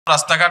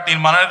রাস্তাঘাট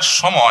নির্মাণের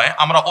সময়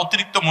আমরা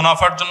অতিরিক্ত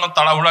মুনাফার জন্য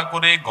তাড়াহুড়া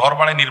করে ঘর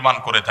বাড়ি নির্মাণ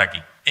করে থাকি,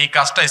 এই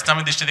কাজটা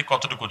ইসলামী দৃষ্টিতে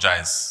কতটুকু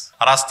জায়েজ?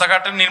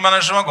 রাস্তাঘাটের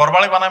নির্মাণের সময় ঘর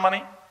বাড়ি বানায় মানে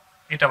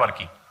এটা আবার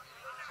কি?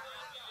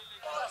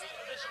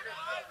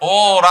 ও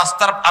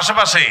রাস্তার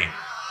আশেপাশে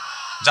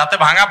যাতে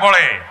ভাঙা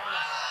পড়ে।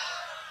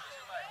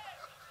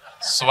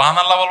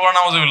 সুবহানাল্লাহ বলবো না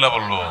নাউযুবিল্লাহ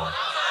বলবো?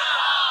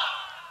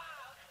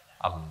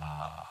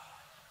 আল্লাহ,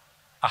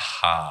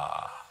 আহা,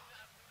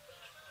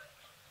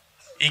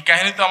 এই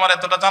কাহিনী তো আমার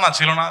এতটা জানা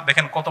ছিল না।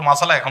 দেখেন কত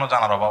মাসালা এখনো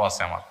জানার অভাব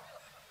আছে আমার।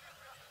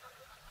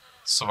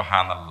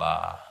 সুবহানাল্লাহ।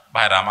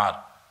 ভাইরা আমার,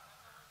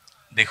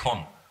 দেখুন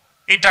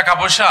এই টাকা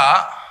পয়সা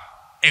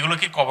এগুলো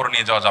কি কবর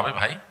নিয়ে যাওয়া যাবে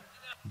ভাই?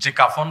 যে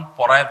কাফন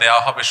পরায় দেওয়া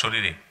হবে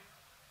শরীরে,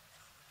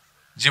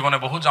 জীবনে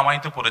বহু জামাই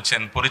তো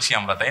পরেছি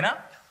আমরা, তাই না?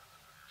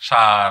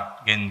 শার্ট,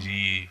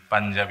 গেঞ্জি,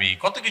 পাঞ্জাবি,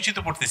 কত কিছুই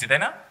তো পড়তেছি, তাই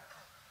না?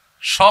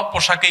 সব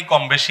পোশাকেই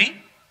কম বেশি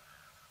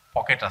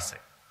পকেট আছে।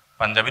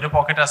 পাঞ্জাবিরও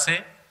পকেট আছে,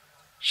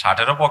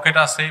 শার্টেরও পকেট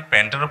আছে,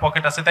 প্যান্টেরও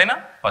পকেট আছে, তাই না?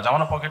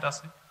 পাজামারও পকেট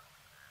আছে।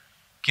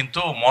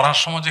 কিন্তু মরার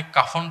সময় যে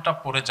কাফনটা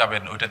পরে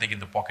যাবেন ওইটাতে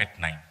কিন্তু পকেট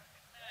নাই।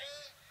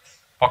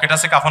 পকেট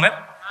আছে কাফনের?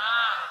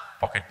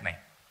 পকেট নাই,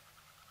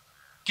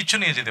 কিছু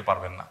নিয়ে যেতে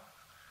পারবেন না।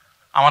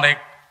 আমার এক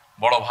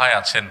বড় ভাই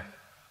আছেন,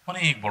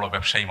 অনেক বড়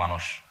ব্যবসায়ী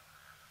মানুষ।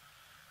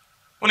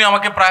 উনি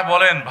আমাকে প্রায়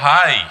বলেন,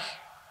 ভাই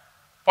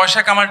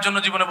পয়সা কামার জন্য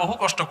জীবনে বহু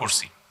কষ্ট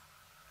করছি,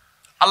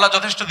 আল্লাহ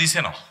যথেষ্ট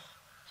দিছেন,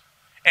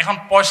 এখন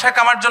পয়সা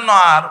কামার জন্য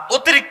আর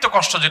অতিরিক্ত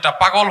কষ্ট, যেটা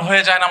পাগল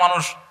হয়ে যায় না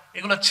মানুষ,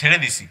 এগুলো ছেড়ে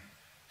দিছি।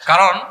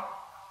 কারণ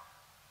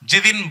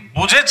যেদিন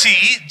বুঝেছি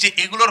যে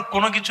এগুলোর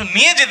কোনো কিছু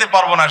নিয়ে যেতে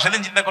পারবো না,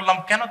 সেদিন চিন্তা করলাম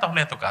কেন তাহলে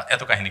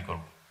এত কাহিনী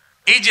করব।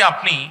 এই যে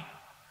আপনি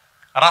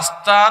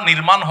রাস্তা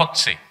নির্মাণ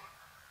হচ্ছে,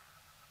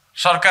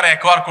 সরকার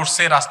একোয়ার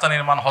করছে, রাস্তা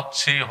নির্মাণ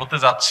হচ্ছে, হতে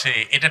যাচ্ছে,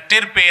 এটা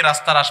টের পেয়ে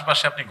রাস্তার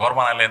আশেপাশে আপনি ঘর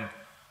বানালেন,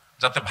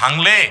 যাতে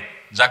ভাঙলে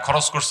যা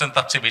খরচ করছেন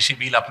তার চেয়ে বেশি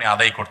বিল আপনি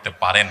আদায় করতে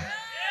পারেন।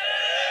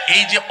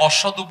 এই যে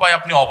অসৎ উপায়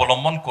আপনি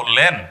অবলম্বন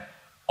করলেন,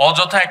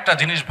 অযথা একটা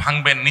জিনিস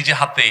ভাঙবেন, নিজে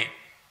হাতে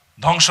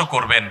ধ্বংস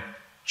করবেন,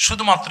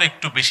 শুধুমাত্র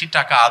একটু বেশি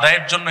টাকা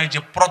আদায়ের জন্য এই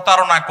যে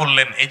প্রতারণা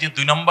করলেন, এই যে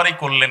 2 নম্বরই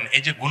করলেন,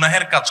 এই যে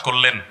গুনাহের কাজ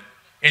করলেন,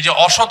 এই যে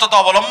অসততা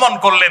অবলম্বন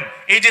করলেন,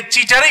 এই যে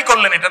চিটারি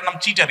করলেন, এটার নাম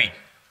চিটারি।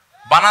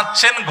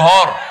 বানাচ্ছেন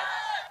ঘর,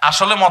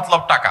 আসলে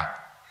মতলব টাকা।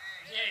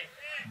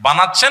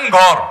 বানাচ্ছেন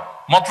ঘর,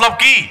 মতলব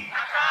কি?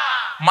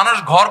 মানুষ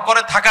ঘর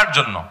করে থাকার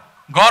জন্য,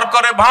 ঘর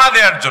করে ভাড়া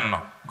দেওয়ার জন্য,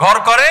 ঘর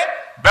করে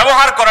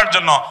ব্যবহার করার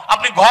জন্য।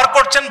 আপনি ঘর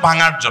করছেন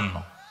ভাঙার জন্য।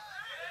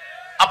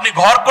 আপনি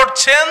ঘর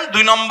করছেন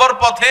 2 নম্বর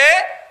পথে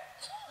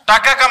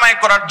টাকা কামাই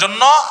করার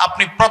জন্য।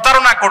 আপনি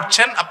প্রতারণা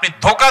করছেন, আপনি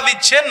ধোঁকা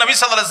দিচ্ছেন। নবী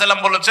সাল্লাল্লাহু আলাইহি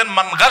ওয়াসাল্লাম বলেছেন,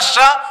 মান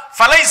গাশশা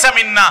ফালাইসা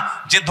মিন্না,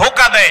 যে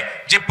ধোঁকা দেয়,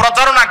 যে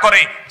প্রতারণা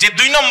করে, যে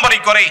 2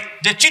 নম্বরই করে,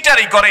 যে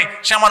চিটারি করে,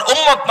 সে আমার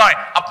উম্মত নয়।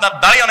 আপনার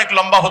দাড়ি অনেক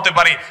লম্বা হতে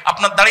পারে,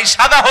 আপনার দাড়ি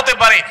সাদা হতে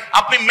পারে,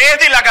 আপনি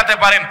মেহেদি লাগাতে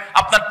পারেন,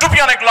 আপনার টুপি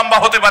অনেক লম্বা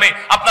হতে পারে,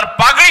 আপনার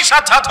পাগড়ি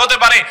 7 হাত হতে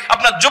পারে,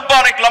 আপনার জুব্বা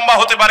অনেক লম্বা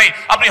হতে পারে,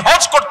 আপনি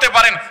হজ করতে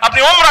পারেন, আপনি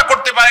উমরা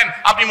করতে পারেন,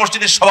 আপনি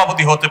মসজিদের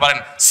সভাপতি হতে পারেন,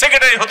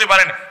 সেক্রেটারি হতে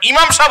পারেন,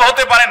 ইমাম সাহেব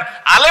হতে পারেন,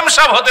 আলেম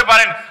সাহেব হতে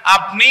পারেন,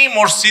 আপনি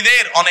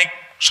মসজিদের অনেক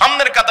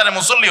সামনের কাতারে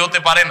মুসল্লি হতে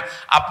পারেন।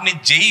 আপনি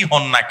যেই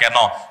হন না কেন,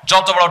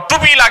 যত বড়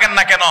টুপি লাগেন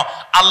না কেন,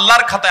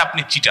 আল্লাহর খাতায়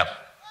আপনি চিটার,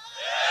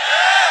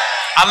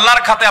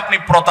 আল্লাহর খাতায় আপনি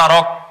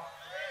প্রতারক,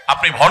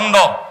 আপনি ভণ্ড,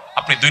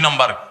 আপনি 2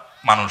 নম্বর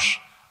মানুষ।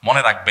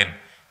 মনে রাখবেন,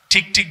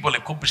 ঠিক ঠিক বলে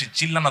খুব বেশি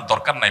চিল্লানোর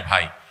দরকার নাই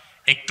ভাই,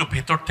 একটু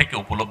ভেতর থেকে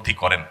উপলব্ধি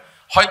করেন।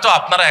 হয়তো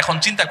আপনারা এখন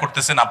চিন্তা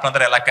করতেছেন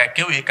আপনাদের এলাকায়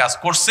কেউ এই কাজ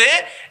করছে,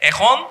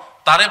 এখন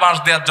তারে বাঁশ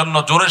দেওয়ার জন্য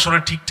জোরে সোরে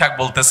ঠিকঠাক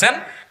বলতেছেন।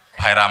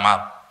 ভাইরা আমার,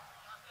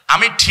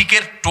 আমি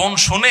ঠিকের টোন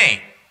শুনে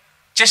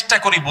চেষ্টা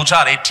করি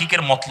বোঝার এই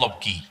ঠিকের মতলব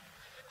কি।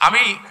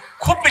 আমি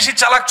খুব বেশি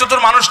চালাক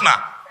চতুর মানুষ না,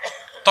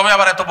 তবে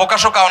আবার এত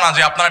বোকাশোকাও না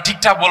যে আপনারা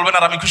ঠিকঠাক বলবেন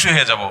আর আমি খুশি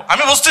হয়ে যাব।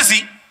 আমি বুঝতেছি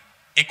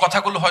এই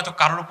কথাগুলো হয়তো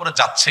কারোর উপরে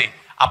যাচ্ছে,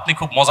 আপনি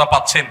খুব মজা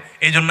পাচ্ছেন,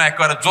 এই জন্য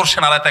একেবারে জোরসে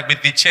নারায় তাকবীর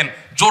দিচ্ছেন,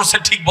 জোরসে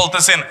ঠিক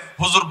বলতেছেন,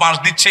 হুজুর বাঁশ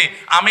দিচ্ছে,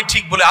 আমি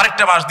ঠিক বলে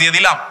আরেকটা বাঁশ দিয়ে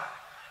দিলাম।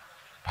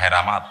 ভাইরা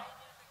আমার,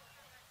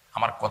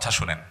 আমার কথা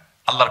শুনেন,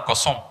 আল্লাহর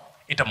কসম,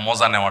 এটা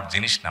মজা নেওয়ার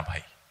জিনিস না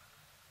ভাই,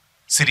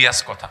 সিরিয়াস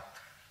কথা,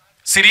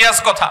 সিরিয়াস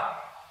কথা।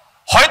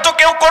 হয়তো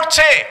কেউ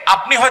করছে,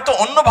 আপনি হয়তো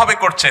অন্যভাবে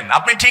করছেন,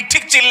 আপনি ঠিক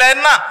ঠিক চিল্লায়েন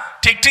না।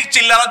 ঠিক ঠিক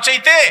চিল্লানোর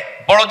চাইতে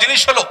বড়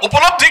জিনিস হলো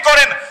উপলব্ধি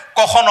করেন,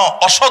 কখনো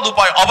অসৎ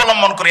উপায়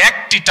অবলম্বন করে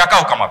 1টি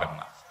টাকাও কামাবেন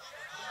না।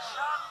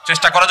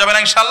 চেষ্টা করা যাবে না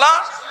ইনশাআল্লাহ?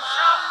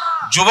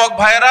 যুবক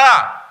ভাইয়েরা,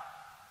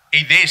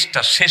 এই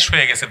দেশটা শেষ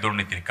হয়ে গেছে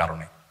দুর্নীতির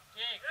কারণে।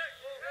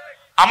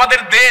 আমাদের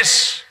দেশ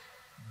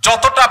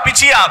যতটা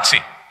পিছিয়ে আছে,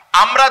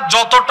 আমরা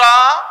যতটা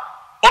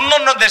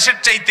অন্যান্য দেশের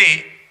চাইতে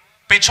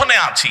পেছনে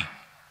আছি,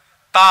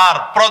 তার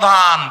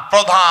প্রধান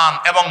প্রধান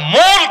এবং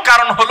মূল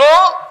কারণ হলো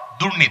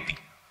দুর্নীতি।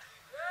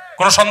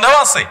 কোন সন্দেহ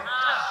আছে?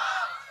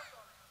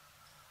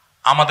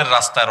 আমাদের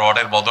রাস্তায়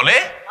রডের বদলে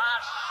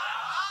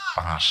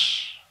বাঁশ,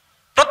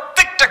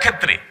 প্রত্যেকটা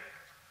ক্ষেত্রে।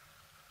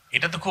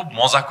 এটা তো খুব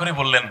মজা করে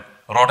বললেন,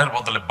 রডের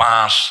বদলে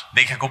বাঁশ,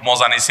 দেখে খুব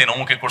মজা নিয়েছেন,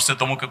 অমুকে করছে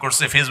তমুকে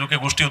করছে, ফেসবুকে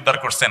গোষ্ঠী উদ্ধার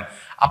করছেন।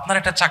 আপনার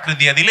একটা চাকরি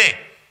দিয়ে দিলে,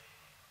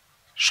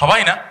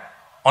 সবাই না,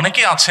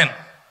 অনেকে আছেন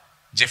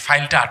যে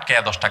ফাইলটা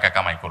আটকায়া 10 টাকা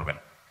কামাই করবেন।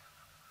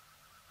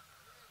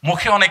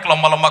 মুখে অনেক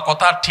লম্বা লম্বা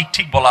কথা, ঠিক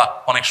ঠিক বলা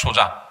অনেক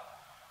সোজা।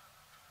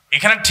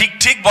 এখানে ঠিক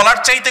ঠিক বলার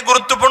চাইতে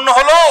গুরুত্বপূর্ণ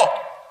হলো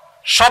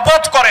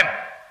শপথ করেন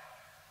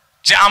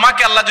যে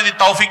আমাকে আল্লাহ যদি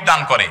তৌফিক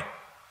দান করে,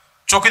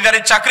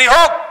 চৌকিদারির চাকরি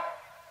হোক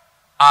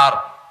আর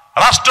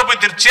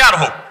রাষ্ট্রপতির চেয়ার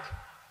হোক,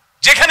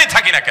 যেখানে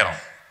থাকি না কেন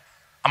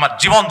আমার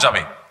জীবন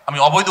যাবে, আমি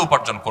অবৈধ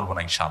উপার্জন করব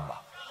না ইনশাআল্লাহ।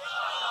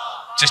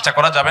 চেষ্টা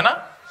করা যাবে না?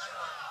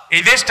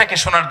 এই দেশটাকে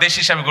সোনার দেশ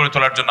হিসাবে গড়ে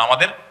তোলার জন্য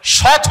আমাদের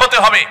সৎ হতে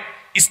হবে।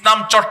 ইসলাম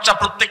চর্চা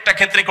প্রত্যেকটা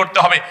ক্ষেত্রে করতে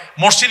হবে।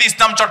 মসজিদে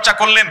ইসলাম চর্চা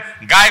করলেন,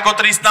 গায়ে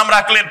গোত্রে ইসলাম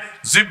রাখলেন,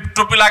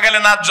 টুপি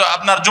লাগালেন আর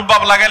আপনার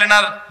জুব্বাব লাগালেন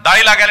আর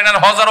দাড়ি লাগালেন আর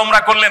হজ আর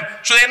ওমরা করলেন,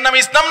 শুধু এর নামে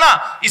ইসলাম না।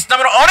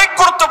 ইসলামের অনেক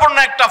গুরুত্বপূর্ণ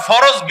একটা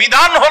ফরজ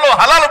বিধান হলো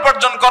হালাল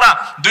উপার্জন করা।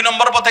 2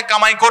 নম্বর পথে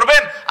কামাই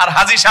করবেন আর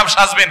হাজি সাহেব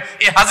সাজবেন।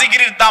 এই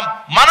হাজিগিরির দাম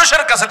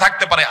মানুষের কাছে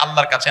থাকতে পারে,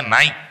 আল্লাহর কাছে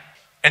নাই।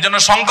 এজন্য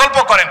সংকল্প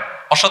করেন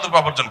অসৎ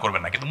উপার্জন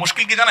করবেন না। কিন্তু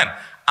মুশকিল কি জানেন?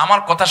 আমার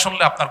কথা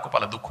শুনলে আপনার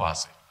কপালে দুঃখ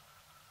আছে।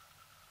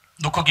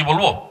 দুঃখ কি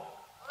বলবো?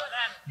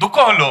 দুঃখ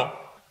হলো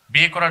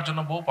বিয়ে করার জন্য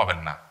বউ পাবেন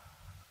না।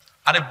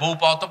 আরে বউ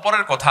পাওয়া তো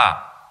পরের কথা,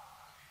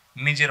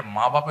 নিজের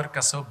মা বাপের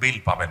কাছেও বিল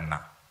পাবেন না।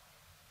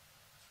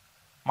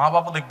 মা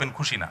বাপও দেখবেন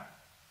খুশি না,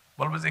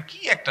 বলবে যে কি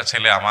একটা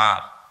ছেলে আমার,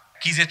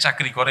 কি যে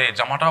চাকরি করে,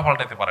 জামাটাও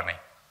পাল্টাতে পারে নাই,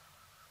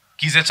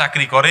 কি যে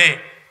চাকরি করে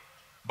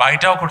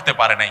বাড়িটাও করতে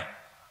পারে নাই,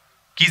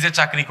 কি যে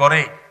চাকরি করে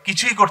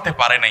কিছুই করতে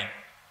পারে নাই।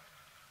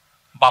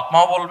 বাপ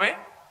মাও বলবে,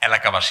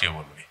 এলাকাবাসীও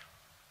বলবে।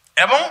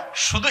 এবং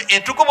শুধু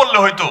এটুকু বললে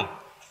হয়তো,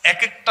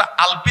 এক একটা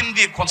আলপিন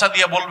দিয়ে খোঁচা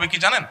দিয়ে বলবে কি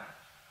জানেন?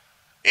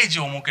 এই যে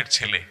অমুকের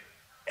ছেলে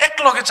এক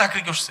লগে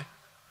চাকরি করছে,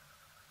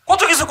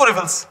 কত কিছু করে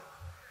ফেলছে,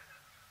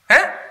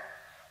 হ্যাঁ,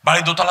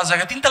 বাড়ি 2 তলা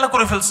জায়গায় 3 তলা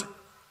করে ফেলছে,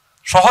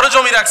 শহরে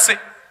জমি রাখছে,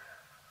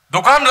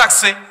 দোকান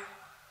রাখছে,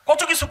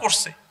 কত কিছু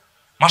করছে,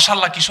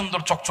 মাশাআল্লাহ কি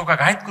সুন্দর চকচকা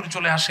গায়েত করে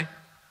চলে আসে।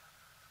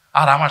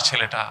 আর আমার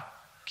ছেলেটা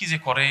কি যে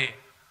করে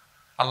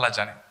আল্লাহ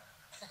জানে।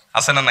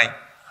 আছে না নাই?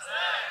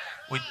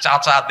 ওই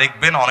চাচা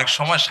দেখবেন অনেক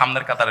সময়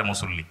সামনের কাতারে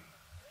মুসল্লি,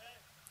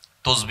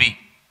 তসবি,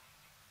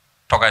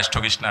 ঠগাইস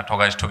ঠগিস না,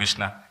 ঠগাইস ঠগিস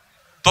না,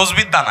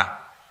 তসবির দানা।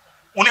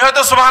 উনি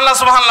হয়তো সুবহানাল্লাহ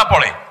সুবহানাল্লাহ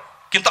পড়ে,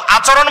 কিন্তু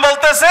আচরণ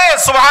বলতেছে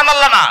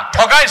সুবহানাল্লাহ না,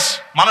 ঠগাইস,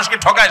 মানুষকে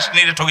ঠগাইস,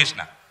 নিজে ঠগিস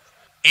না।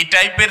 এই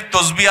টাইপের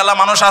তসবিওয়ালা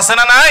মানুষ আছে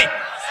না নাই?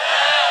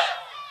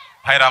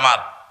 ভাইরা আমার,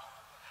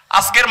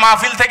 আজকের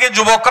মাহফিল থেকে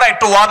যুবকরা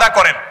একটু ওয়াদা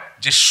করেন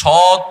যে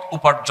সৎ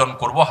উপার্জন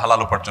করব,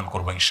 হালাল উপার্জন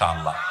করব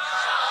ইনশাআল্লাহ।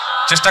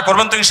 চেষ্টা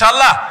করবেন তো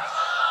ইনশাআল্লাহ?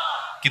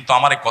 কিন্তু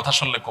আমার এই কথা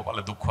শুনলে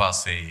কপালে দুঃখ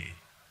আছে।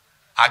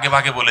 আগে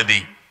ভাগে বলে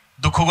দেই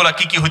দুঃখগুলা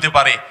কি কি হইতে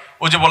পারে।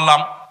 ওই যে বললাম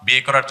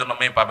বিয়ে করার জন্য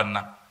মেয়ে পাবেন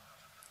না,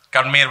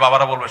 কারণ মেয়ের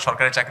বাবারা বলবে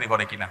সরকারি চাকরি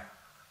করে কিনা,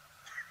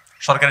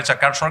 সরকারি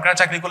চাকরি, কারণ সরকারি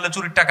চাকরি করলে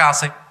চুরির টাকা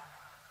আছে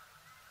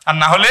আর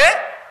না হলে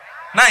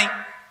নাই,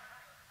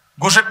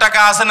 ঘুষের টাকা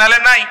আছে নাহলে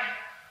নাই।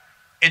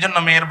 এই জন্য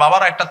মেয়ের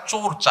বাবারা একটা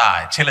চোর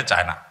চায়, ছেলে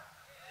চায় না।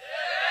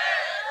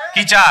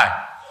 কি চায়?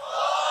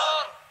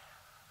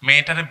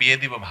 মেয়েটারে বিয়ে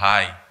দিব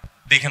ভাই,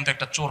 দেখেন তো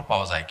একটা চোর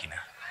পাওয়া যায় কিনা,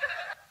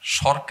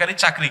 সরকারি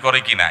চাকরি করে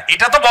কিনা।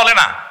 এটা তো বলে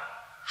না,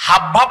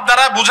 হাব ভাব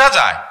দ্বারা বোঝা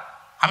যায়।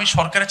 আমি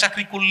সরকারি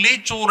চাকরি করলেই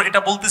চোর এটা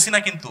বলতেছি না,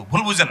 কিন্তু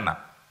ভুল বুঝেন না।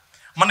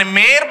 মানে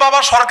মেয়ের বাবা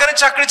সরকারি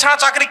চাকরি ছাড়া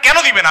চাকরি কেন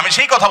দিবেন, আমি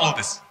সেই কথা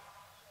বলতেছি।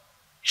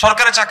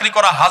 সরকারি চাকরি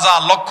করা হাজার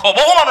লক্ষ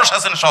বহু মানুষ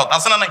আছেন, সৎ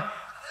আছে না নাই?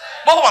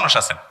 বহু মানুষ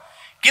আছেন।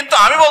 কিন্তু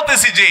আমি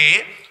বলতেছি যে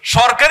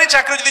সরকারি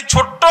চাকরি যদি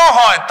ছোট্ট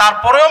হয়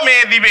তারপরেও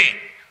মেয়ে দিবে,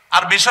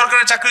 আর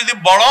বেসরকারি চাকরি যদি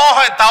বড়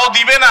হয় তাও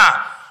দিবে না।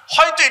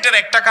 হয়তো এটার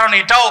একটা কারণ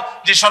এটাও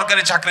যে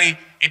সরকারি চাকরি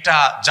এটা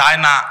যায়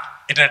না,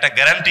 এটার একটা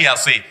গ্যারান্টি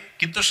আছে।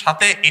 কিন্তু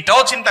সাথে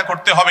এটাও চিন্তা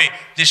করতে হবে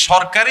যে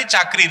সরকারি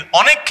চাকরির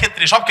অনেক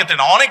ক্ষেত্রে, সব ক্ষেত্রে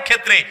না, অনেক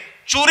ক্ষেত্রে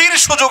চুরির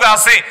সুযোগ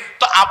আছে।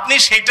 তো আপনি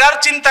সেটার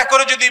চিন্তা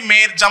করে যদি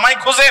মেয়ের জামাই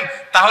খোঁজেন,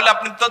 তাহলে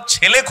আপনি তো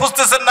ছেলে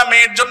খুঁজতেছেন না,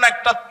 মেয়ের জন্য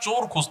একটা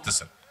চোর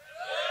খুঁজতেছেন।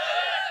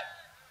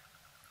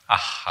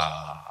 আহা,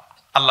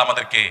 আল্লাহ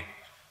আমাদেরকে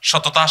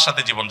সততার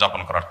সাথে জীবন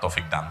যাপন করার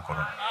তৌফিক দান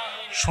করুন।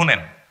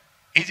 শুনেন,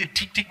 এই যে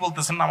ঠিক ঠিক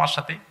বলতেছেন না আমার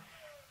সাথে,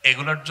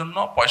 এগুলোর জন্য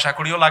পয়সা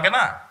কড়িও লাগে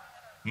না,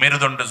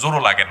 মেরুদণ্ডে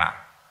জোরও লাগে না।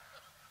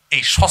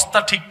 এই সস্তা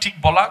ঠিক ঠিক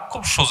বলা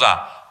খুব সোজা।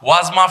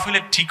 ওয়াজ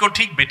মাহফিলে ঠিকও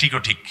ঠিক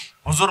বেঠিকও ঠিক,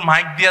 হুজুর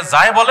মাইক দিয়া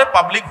যায় বলে,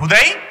 পাবলিক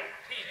হুদাই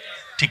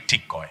ঠিক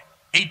ঠিক কয়।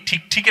 এই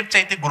ঠিক ঠিকের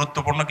চাইতে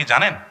গুরুত্বপূর্ণ কি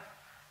জানেন?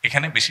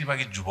 এখানে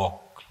বেশিরভাগই যুবক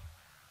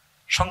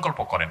সংকল্প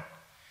করেন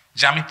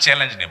যে আমি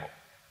চ্যালেঞ্জ নেব।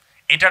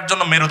 এটার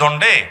জন্য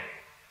মেরুদণ্ডে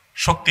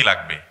শক্তি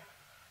লাগবে,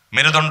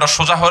 মেরুদণ্ড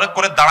সোজা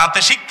করে দাঁড়াতে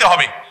শিখতে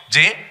হবে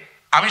যে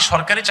আমি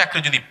সরকারি চাকরি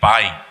যদি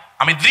পাই,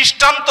 আমি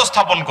দৃষ্টান্ত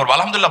স্থাপন করবো।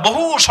 আলহামদুলিল্লাহ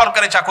বহু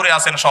সরকারি চাকরি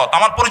আছেন সৎ,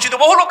 আমার পরিচিত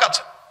বহু লোক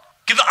আছে,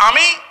 কিন্তু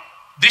আমি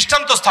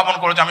দৃষ্টান্ত স্থাপন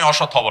করে যে আমি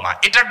অসৎ হব না।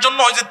 এটার জন্য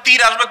ওই যে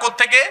তীর আসবে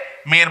কোত্থেকে?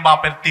 মেয়ের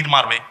বাপের তীর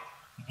মারবে,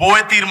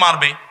 বউয়ে তীর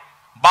মারবে,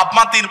 বাপ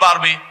মা তীর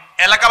মারবে,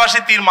 এলাকাবাসী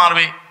তীর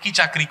মারবে। কি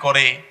চাকরি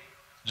করে?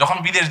 যখন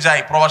বিদেশ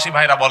যাই প্রবাসী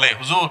ভাইরা বলে,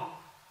 হুজুর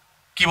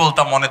কি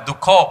বলতাম, মনের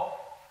দুঃখ,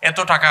 এত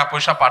টাকা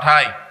পয়সা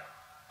পাঠাই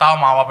তাও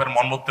মা বাপের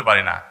মন বলতে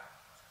পারি না।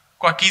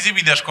 কি যে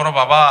বিদেশ করো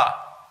বাবা,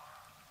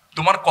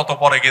 তোমার কত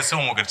পরে গেছে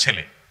অমুকের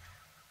ছেলে,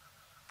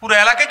 পুরো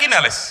এলাকা কিনে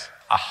আলেস।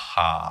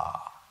 আহা,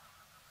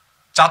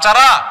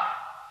 চাচারা,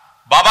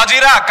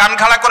 বাবাজিরা কান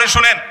খাড়া করে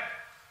শুনেন,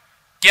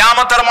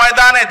 কিয়ামতের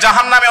ময়দানে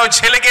জাহান্নামে ওই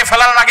ছেলেকে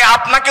ফেলানোর আগে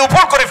আপনাকে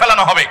উপর করে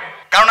ফেলানো হবে,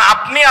 কারণ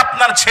আপনি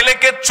আপনার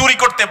ছেলেকে চুরি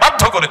করতে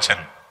বাধ্য করেছেন।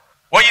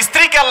 ওই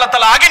স্ত্রীকে আল্লাহ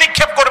তাআলা আগে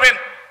নিক্ষেপ করবেন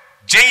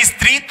যে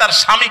স্ত্রী তার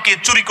স্বামীকে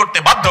চুরি করতে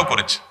বাধ্য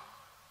করেছে,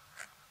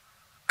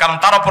 কারণ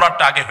তার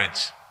অপরাধটা আগে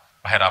হয়েছে।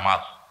 ভাইরা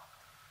আমার,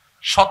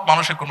 সৎ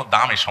মানুষের কোনো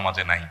দাম এই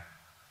সমাজে নাই।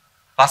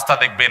 রাস্তা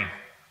দেখবেন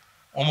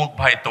অমুক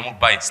ভাই তমুক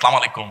ভাই সালাম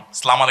আলাইকুম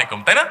সালাম আলাইকুম,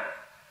 তাই না?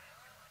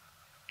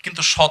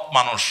 কিন্তু সৎ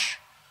মানুষ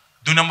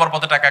 2 নম্বর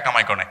পথে টাকা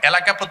কামাই করে না।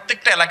 এলাকা,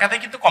 প্রত্যেকটা এলাকাতে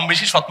কিন্তু কম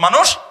বেশি সৎ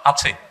মানুষ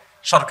আছে।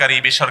 সরকারি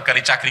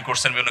বেসরকারি চাকরি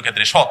করছেন বিভিন্ন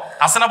ক্ষেত্রে সৎ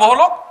আছে না? বহু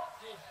লোক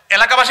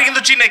এলাকাবাসী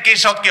কিন্তু চিনে কে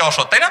সৎ কে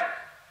অসৎ, তাই না?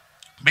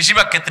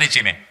 বেশিরভাগ ক্ষেত্রে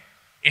চিনে।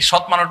 এই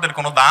সৎ মানুষদের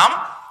কোনো দাম,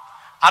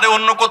 আরে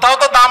অন্য কোথাও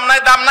তো দাম নাই,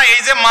 দাম নাই।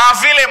 এই যে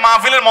মাহফিল, এই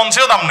মাহফিলের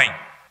মঞ্চেও দাম নাই।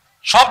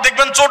 সব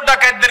দেখবেন চোর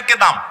ডাকাতদেরকে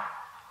দাম,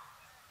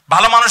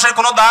 ভালো মানুষের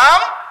কোনো দাম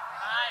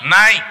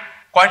নাই।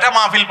 কয়টা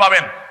মাহফিল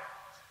পাবেন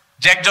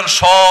যে একজন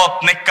সৎ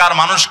নেককার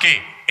মানুষকে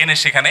এনে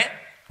সেখানে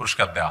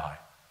পুরস্কার দেওয়া হয়?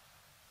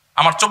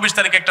 আমার 24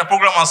 তারিখে একটা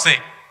প্রোগ্রাম আছে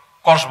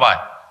কসবায়।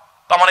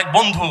 তো আমার এক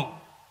বন্ধু,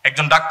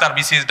 একজন ডাক্তার,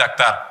 বিসিএস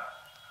ডাক্তার,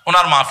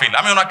 ওনার মাহফিল।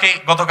 আমি ওনাকে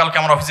গতকালকে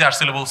আমার অফিসে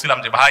আসছিল, বলছিলাম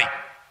যে ভাই,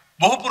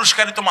 বহু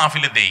পুরস্কারই তো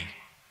মাহফিলে দেই,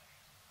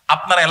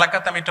 আপনার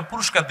এলাকাতে আমি একটা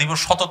পুরস্কার দিব,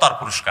 সততার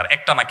পুরস্কার,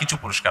 একটা না কিছু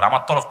পুরস্কার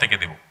আমার তরফ থেকে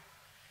দেব।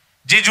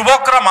 যে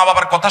যুবকরা মা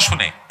বাবার কথা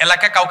শুনে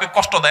এলাকায় কাউকে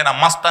কষ্ট দেয় না,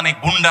 মাস্তানি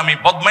গুন্ডামি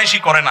বদমাইশি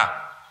করে না,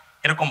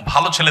 এরকম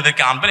ভালো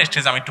ছেলেদেরকে আনবেন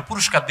স্টেজে, আমি একটু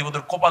পুরস্কার দিব,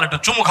 ওদের কপালে একটু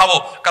চুমু খাবো।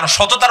 কারণ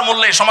সততার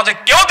মূল্যে এই সমাজে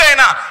কেউ দেয়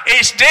না। এই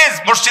স্টেজ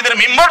মসজিদের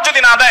মিম্বর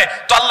যদি না দেয়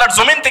তো আল্লাহর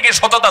জমিন থেকে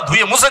সততা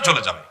ধুয়ে মুছে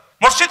চলে যাবে।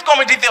 মসজিদ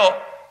কমিটিতেও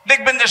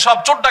দেখবেন যে সব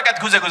চোর ডাকাত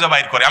খুঁজে খুঁজে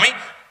বাইর করে। আমি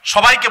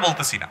সবাইকে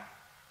বলতেছি না,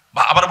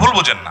 বা আবার ভুল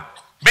বোঝেন না,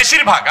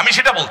 বেশিরভাগ আমি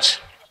সেটা বলছি।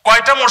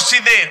 কয়টা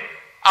মসজিদে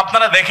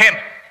আপনারা দেখেন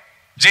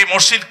যে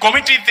মসজিদ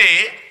কমিটিতে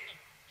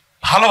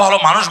ভালো ভালো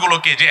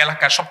মানুষগুলোকে, যে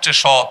এলাকার সবচেয়ে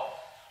সৎ,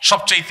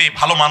 সবচেয়ে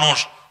ভালো মানুষ,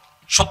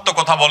 সত্য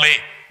কথা বলে,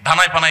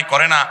 ধানাই পানাই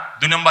করে না,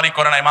 2 নম্বরই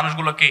করে না, এই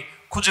মানুষগুলোকে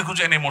খুঁজে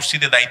খুঁজে এনে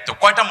মসজিদে দায়িত্ব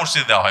কয়টা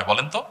মসজিদে দেওয়া হয়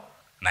বলেন তো?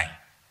 নাই।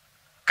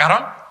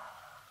 কারণ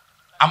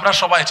আমরা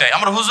সবাই চাই,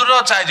 আমরা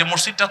হুজুররাও চাই যে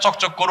মসজিদটা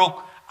চকচক করুক,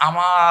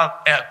 আমার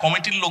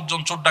কমিটির লোকজন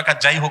চোর ডাকাত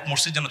যাই হোক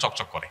মসজিদ যেন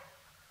চকচক করে।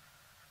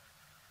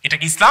 এটা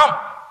কি ইসলাম?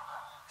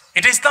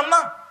 এটা ইসলাম না।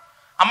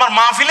 আমার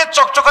মাহফিলের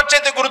চকচকার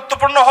চাইতে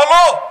গুরুত্বপূর্ণ হলো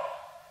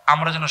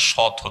আমরা যেন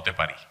সৎ হতে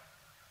পারি।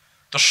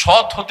 তো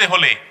সৎ হতে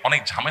হলে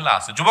অনেক ঝামেলা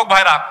আছে। যুবক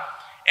ভাইরা,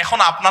 এখন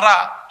আপনারা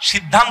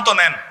সিদ্ধান্ত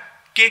নেন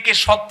কে কে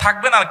সৎ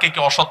থাকবেন আর কে কে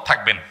অসৎ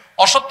থাকবেন।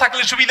 অসৎ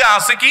থাকলে সুবিধা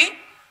আছে কি?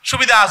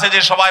 সুবিধা আছে যে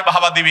সবাই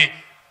বাহাবা দিবে,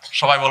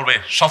 সবাই বলবে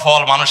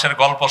সফল মানুষের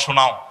গল্প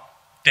শোনাও,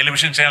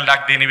 টেলিভিশন চ্যানেল ডাক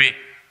দিয়ে নিবে,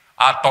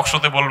 আর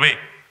টকশোতে বলবে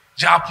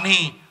যে আপনি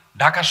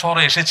ঢাকা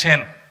শহরে এসেছেন,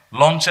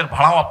 লঞ্চের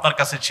ভাড়াও আপনার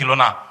কাছে ছিল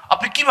না,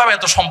 আপনি কিভাবে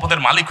এত সম্পদের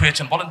মালিক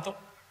হয়েছেন বলেন তো?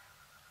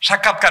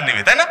 সাক্ষাৎকার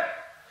নেবে, তাই না?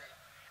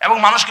 এবং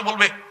মানুষকে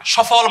বলবে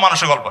সফল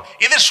মানুষের গল্প।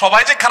 এদের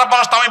সবাই যে খারাপ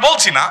মানুষ তা আমি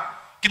বলছি না,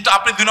 কিন্তু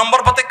আপনি 2 নম্বর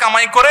পথে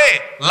কামাই করে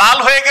লাল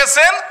হয়ে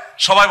গেছেন,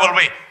 সবাই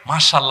বলবে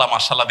মাশাআল্লাহ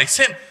মাশাআল্লাহ,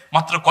 দেখছেন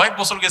মাত্র কয়েক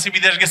বছর গেছে,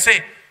 বিদেশ গেছে,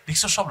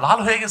 দেখছো সব লাল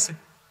হয়ে গেছে।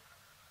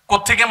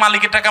 কোত্থেকে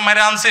মালিকের টাকা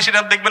মেরে আনছে সেটা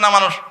দেখবে না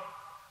মানুষ।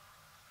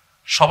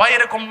 সবাই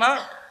এরকম না,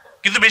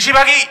 কিন্তু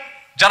বেশিরভাগই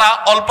যারা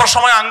অল্প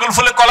সময় আঙ্গুল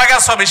ফুলে কলা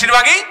গাছ,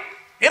 বেশিরভাগই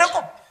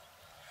এরকম।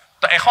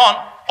 তো এখন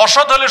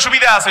অসৎ হলে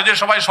সুবিধা আছে যে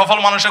সবাই সফল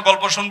মানুষের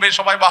গল্প শুনবে,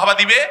 সবাই বাহবা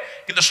দিবে,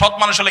 কিন্তু সৎ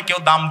মানুষ হলে কেউ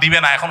দাম দিবে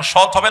না। এখন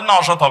সৎ হবেন না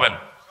অসৎ হবেন?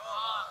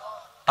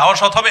 তাও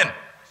সৎ হবেন।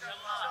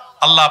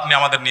 আল্লাহ আপনি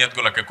আমাদের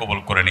নিয়তগুলোকে কবুল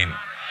করে নিন।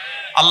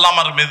 আল্লাহ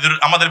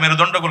আমাদের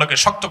মেরুদণ্ডগুলোকে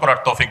শক্ত করার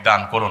তৌফিক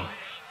দান করুন।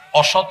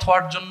 অসৎ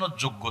হওয়ার জন্য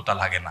যোগ্যতা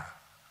লাগে না,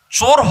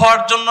 চোর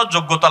হওয়ার জন্য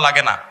যোগ্যতা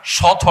লাগে না,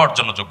 সৎ হওয়ার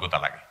জন্য যোগ্যতা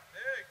লাগে।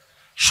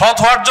 সৎ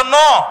হওয়ার জন্য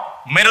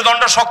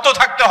মেরুদণ্ড শক্ত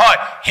থাকতে হয়,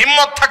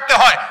 হিম্মত থাকতে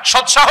হয়,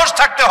 সৎসাহস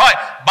থাকতে হয়।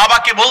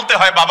 বাবাকে বলতে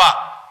হয় বাবা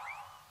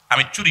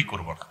আমি চুরি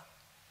করব না।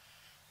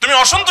 তুমি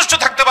অসন্তুষ্ট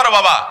থাকতে পারো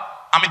বাবা,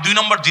 আমি 2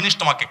 নম্বর জিনিস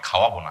তোমাকে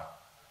খাওয়াবো না।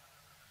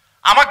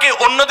 আমাকে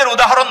অন্যদের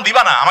উদাহরণ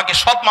দিবা না, আমাকে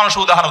সৎ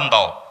মানুষের উদাহরণ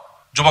দাও।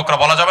 যুবকরা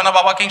বলা যাবে না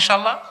বাবাকে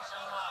ইনশাআল্লাহ?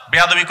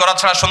 বেয়াদবি করা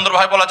ছাড়া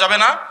সুন্দরভাবে বলা যাবে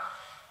না।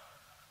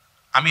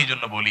 আমি এই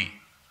জন্য বলি,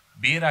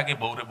 বিয়ের আগে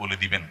বউরে বলে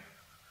দিবেন,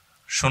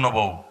 শোনো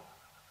বউ,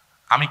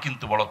 আমি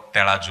কিন্তু বড়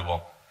তেড়া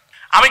যুবক,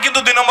 আমি কিন্তু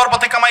 2 নম্বর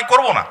পথে কামাই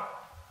করব না।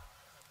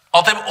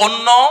 অতএব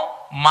অন্য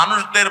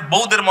মানুষদের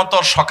বউদের মতো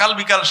সকাল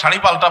বিকাল শাড়ি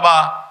পাল্টাবা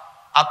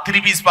আর 3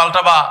 পিস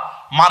পাল্টাবা,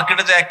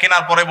 মার্কেটে যায়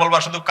কেনার পরে বলবা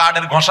শুধু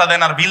কার্ডের ঘষা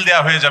দেন আর বিল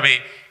দেওয়া হয়ে যাবে,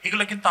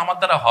 এগুলো কিন্তু আমার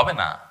দ্বারা হবে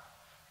না।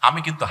 আমি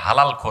কিন্তু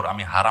হালাল খোর,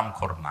 আমি হারাম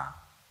খোর না।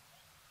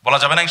 বলা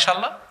যাবে না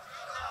ইনশাআল্লাহ?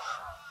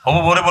 হবু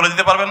বউরে বলে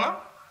দিতে পারবেন না?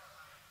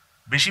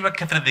 বেশিরভাগ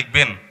ক্ষেত্রে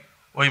দেখবেন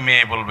ওই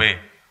মেয়ে বলবে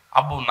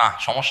আব্বু না,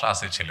 সমস্যা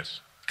আছে ছেলের,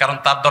 কারণ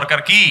তার দরকার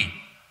কি?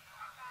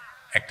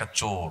 একটা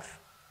চোর।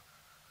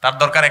 তার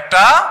দরকার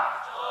একটা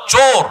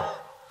চোর,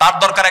 তার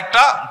দরকার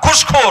একটা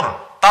ঘুষখোর,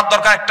 তার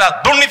দরকার একটা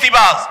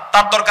দুর্নীতিবাজ,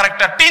 তার দরকার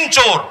একটা টিন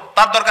চোর,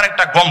 তার দরকার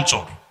একটা গম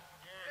চোর।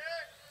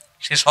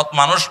 সে সৎ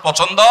মানুষ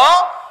পছন্দ,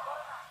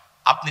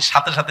 আপনি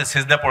সাথে সাথে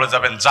সেজদা পড়ে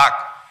যাবেন, যাক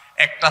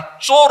একটা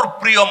চোর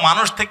প্রিয়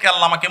মানুষ থেকে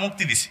আল্লাহ আমাকে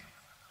মুক্তি দিছে,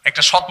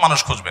 একটা সৎ মানুষ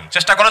খুঁজবেন।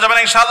 চেষ্টা করা যাবে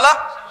না ইনশাআল্লাহ?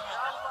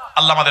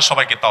 আল্লাহ আমাদের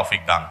সবাইকে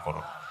তৌফিক দান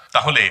করুন।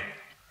 তাহলে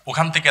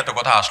ওখান থেকে এত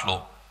কথা আসলো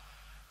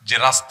যে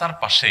রাস্তার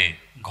পাশে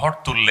ঘর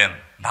তুললেন,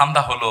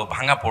 ধান্দা হলো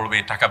ভাঙা পড়বে,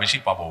 টাকা বেশি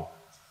পাবো,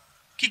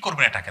 কি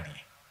করবেন টাকা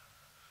দিয়ে?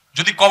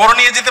 যদি কবর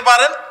নিয়ে যেতে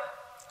পারেন,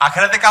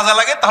 আখেরাতে কাজে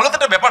লাগে, তাহলে তো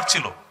একটা ব্যাপার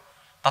ছিল।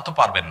 তা তো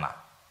পারবেন না।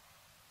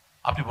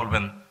 আপনি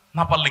বলবেন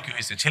না পারলে কি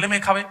হয়েছে, ছেলে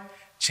মেয়ে খাবে,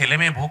 ছেলে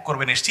মেয়ে ভোগ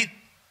করবে নিশ্চিত।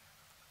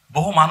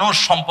 বহু মানুষ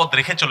সম্পদ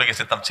রেখে চলে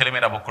গেছে, তার ছেলে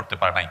মেয়েরা ভোগ করতে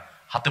পারে নাই,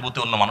 হাতে বুতে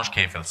অন্য মানুষ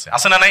খেয়ে ফেলছে,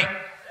 আছে না নাই?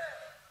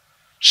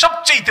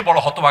 সবচেয়ে বড়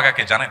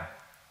হতভাগাকে জানেন?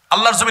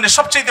 আল্লাহর জমিনে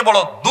সবচেয়ে বড়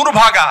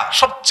দুর্ভাগা,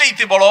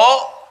 সবচেয়ে বড়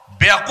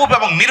বেয়াকুব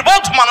এবং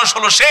নির্বোধ মানুষ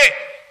হলো সে,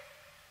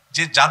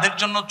 যে যাদের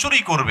জন্য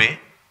চুরি করবে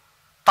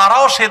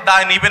তারাও সে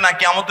দায় নিবে না।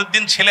 কিয়ামতের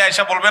দিন ছেলে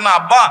আয়সা বলবে না,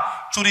 আব্বা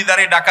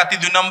চুরিদারি ডাকাতি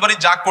 2 নম্বরই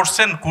যা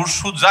করছেন, ঘুষ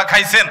সুদ যা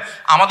খাইছেন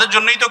আমাদের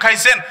জন্যই তো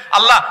খাইছেন,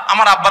 আল্লাহ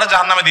আমার আব্বারা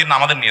জাহান্নামে দিয়ে না,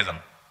 আমাদের নিয়ে যান।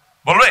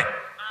 বলবে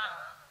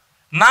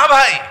না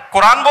ভাই,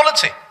 কোরআন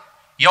বলেছে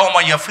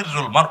ইয়াউমা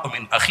ইয়াফিরুল মারউ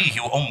মিন আখিহি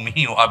ওয়া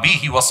উম্মিহি ওয়া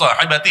আবিহি ওয়া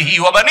সাহিবাতিহি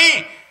ওয়া বানি।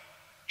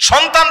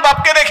 সন্তান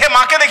বাপকে দেখে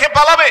মাকে দেখে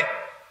পালাবে,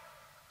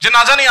 যে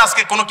না জানি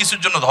আজকে কোনো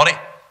কিছুর জন্য ধরে।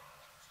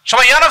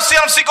 সবাই ইয়া নাফসি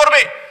ইয়া নাফসি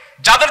করবে।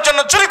 যাদের জন্য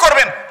চুরি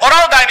করবেন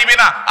ওরাও দায় নিবে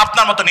না।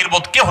 আপনার মতো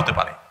নির্বোধ কে হতে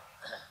পারে?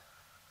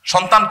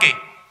 সন্তানকে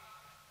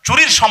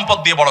চুরির সম্পদ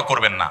দিয়ে বড়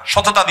করবেন না,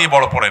 সততা দিয়ে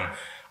বড় করেন।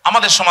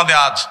 আমাদের সমাজে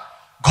আজ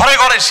ঘরে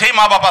ঘরে সেই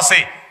মা বাপ আছে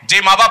যে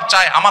মা বাপ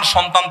চায় আমার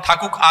সন্তান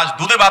থাকুক আজ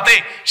দুধে ভাতে,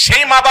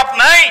 সেই মা বাপ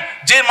নাই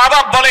যে মা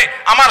বাপ বলে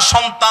আমার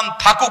সন্তান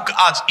থাকুক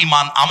আজ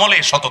ঈমান আমলে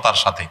সততার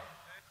সাথে।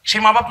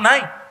 সেই মা বাপ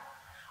নাই।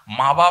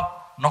 মা বাপ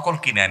নকল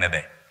কিনে এনে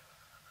দেয়,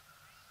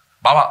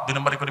 বাবা 2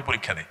 নম্বরে করে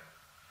পরীক্ষা দেয়।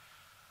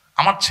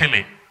 আমার ছেলে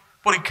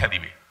পরীক্ষা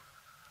দিবে,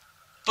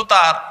 তো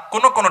তার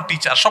কোন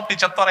টিচার, সব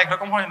টিচার তো আর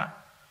একরকম হয় না,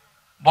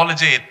 বলে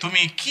যে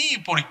তুমি কি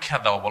পরীক্ষা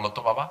দাও বলো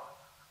তো বাবা,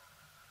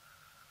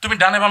 তুমি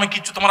ডানে বামে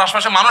কিছু, তোমার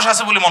আশেপাশে মানুষ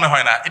আছে বলে মনে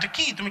হয় না, এটা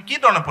কি, তুমি কি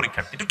ধরনের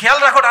পরীক্ষা, একটু খেয়াল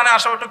রাখো, ডানে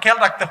আশেপাশে একটু খেয়াল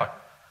রাখতে হয়।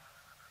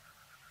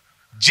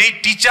 যে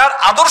টিচার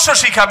আদর্শ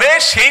শিখাবে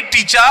সেই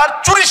টিচার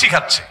চুরি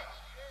শিখাচ্ছে।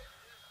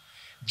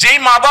 যেই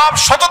মা বাপ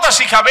সততা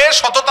শিখাবে,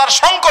 সততার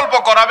সংকল্প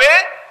করাবে,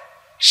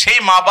 সেই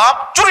মা বাপ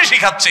চুরি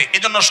শিখাচ্ছে।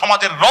 এজন্য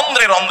সমাজের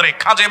রন্ধ্রে রন্ধ্রে,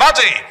 খাঁজে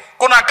বাজে,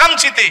 কোনা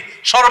কাঞ্চিতে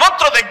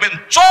সর্বত্র দেখবেন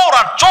চোর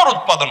আর চোর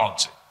উৎপাদন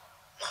হচ্ছে,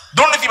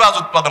 দুর্নীতিবাজ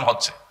উৎপাদন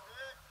হচ্ছে।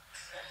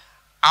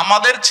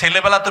 আমাদের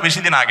ছেলেবেলা তো বেশি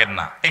দিন আগের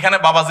না, এখানে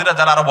বাবাজিরা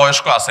যারা আরো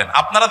বয়স্ক আছেন,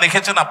 আপনারা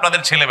দেখেছেন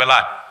আপনাদের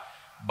ছেলেবেলায়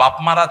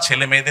বাপমারা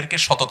ছেলে মেয়েদেরকে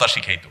সততা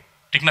শিখাইতো,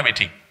 ঠিক না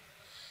বেঠিক?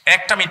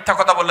 একটা মিথ্যা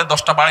কথা বললে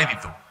 10টা বাড়াই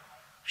দিত,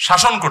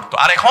 শাসন করতো।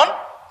 আর এখন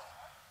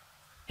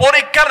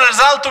পরীক্ষার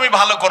রেজাল্ট তুমি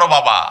ভালো করো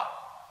বাবা,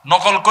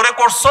 নকল করে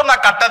করছো না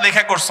কাটটা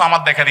দেখে করছো,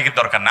 আমার দেখা দেখি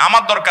দরকার নেই,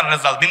 আমার দরকার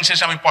রেজাল্ট, দিন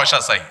শেষে আমি পয়সা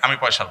চাই, আমি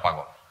পয়সার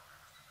পাগল,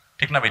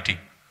 ঠিক না বেঠিক?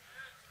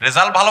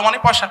 রেজাল্ট ভালো মানে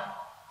পয়সা,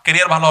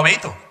 ক্যারিয়ার ভালো হবে, এই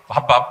তো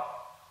ভাব ভাব।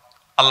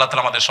 আল্লাহ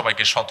তাআলা আমাদের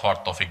সবাইকে সৎ হওয়ার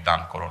তৌফিক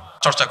দান করুন।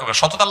 চর্চা করবে।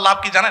 সততার লাভ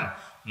কি জানেন?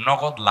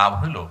 নগদ লাভ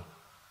হইল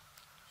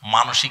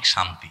মানসিক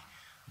শান্তি।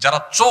 যারা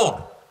চোর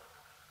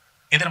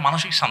এদের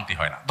মানসিক শান্তি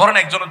হয় না। ধরেন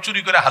একজন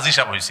চুরি করে হাজী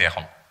সাহেব হয়েছে,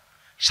 এখন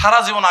সারা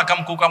জীবন আকাম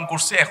কুকাম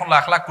করছে, এখন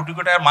লাখ লাখ কোটি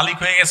কোটি টাকার মালিক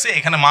হয়ে গেছে,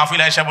 এখানে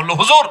মাহফিল আয়েশা বললো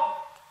হুজুর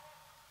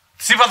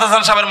সিফাত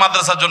হাসান সাহেবের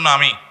মাদ্রাসার জন্য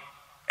আমি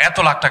এত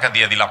লাখ টাকা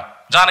দিয়ে দিলাম,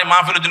 জানি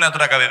মাহফিলের জন্য এত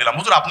টাকা দিয়ে দিলাম,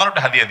 হুজুর আপনারও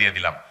একটা হাদিয়া দিয়ে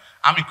দিলাম।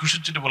 আমি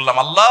খুশির চুটি বললাম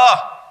আল্লাহ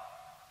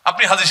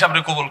আপনি হাজী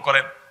সাহেবরে কবুল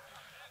করেন,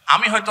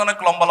 আমি হয়তো অনেক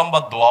লম্বা লম্বা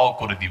দোয়াও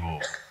করে দিব,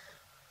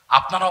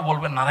 আপনারাও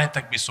বলবেন নারায়ে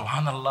তাকবীর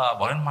সুবহানাল্লাহ,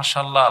 বলেন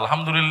মাশাআল্লাহ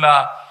আলহামদুলিল্লাহ,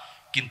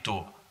 কিন্তু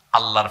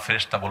আল্লাহর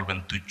ফেরেশতা বলবেন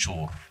তুই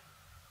চোর।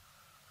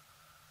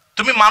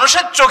 তুমি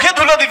মানুষের চোখে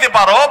ধুলো দিতে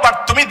পারো, বাট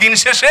তুমি দিন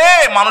শেষে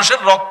মানুষের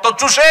রক্ত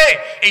চুষে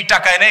এই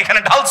টাকা এনে এখানে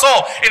ঢালছো,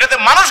 এটাতে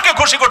মানুষকে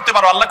খুশি করতে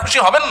পারো, আল্লাহ খুশি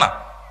হবেন না?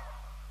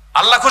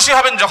 আল্লাহ খুশি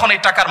হবেন যখন এই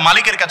টাকার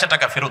মালিকের কাছে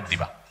টাকা ফেরত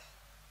দিবা।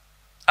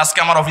 আজকে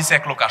আমার অফিসে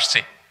এক লোক আসছে,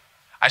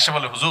 আয়েশা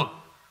বলে হুজুর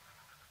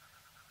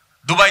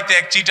দুবাইতে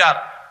এক চিটার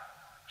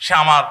সে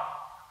আমার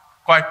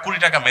কয়েক কোটি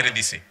টাকা মেরে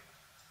দিছে,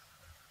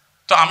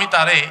 তো আমি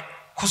তারে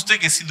খুঁজতে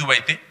গেছি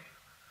দুবাইতে,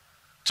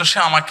 তো সে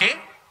আমাকে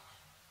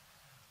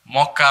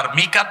মক্কার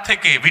মিকাত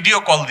থেকে ভিডিও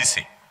কল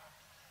দিছে,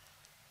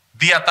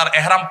 দিয়া তার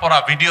এহরাম পরা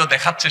ভিডিও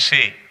দেখাচ্ছে সে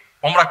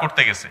ওমরা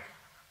করতে গেছে,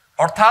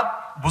 অর্থাৎ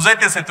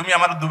বুঝাইতেছে তুমি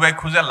আমার দুবাই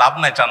খুঁজে লাভ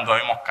নাই, চান্দু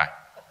আমি মক্কায়।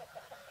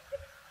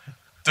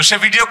 তো সে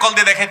ভিডিও কল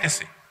দিয়ে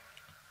দেখাইতেছে,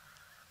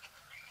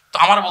 তো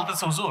আমার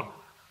বলতেছে হুজুর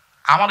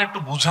আমার একটু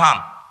বুঝান,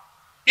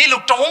 এই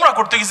লোকটা ওমরা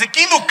করতে গেছে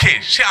কি দুঃখে,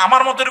 সে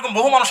আমার মতো এরকম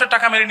বহু মানুষের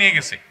টাকা মেরে নিয়ে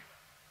গেছে,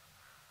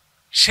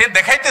 সে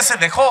দেখাইতেছে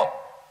দেখো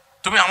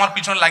তুমি আমার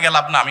পিছনে লাগিয়ে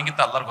লাভ না, আমি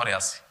কিন্তু আল্লাহর ঘরে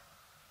আছি।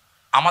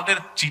 আমাদের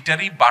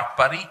চিটারি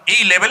বাটপারি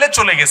এই লেভেলে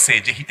চলে গেছে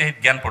যে হিতাহিত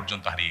জ্ঞান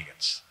পর্যন্ত হারিয়ে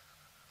গেছে।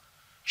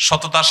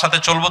 সততার সাথে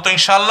চলবো তো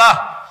ইনশাআল্লাহ।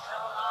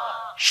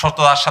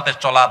 সততার সাথে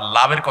চলার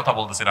লাভের কথা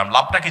বলতেছিলাম,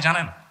 লাভটা কি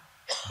জানেন?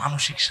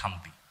 মানসিক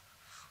শান্তি।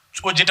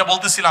 ওই যেটা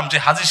বলতেছিলাম যে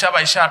হাজী সাহেব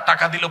আইসা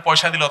টাকা দিল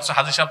পয়সা দিল,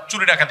 হাজী সাহেব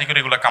চুরি ডাকাতি করে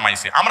এগুলো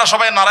কামাইছে, আমরা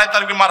সবাই নারায়ে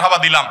তাকবীর মারহাবা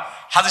দিলাম।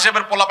 হাজী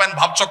সাহেবের পোলাপাইন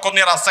ভাব চক্কর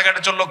নিয়ে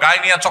রাস্তাঘাটে চললো,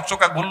 গায়ে নিয়ে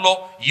চকচকা ঘুরলো,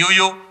 ইউ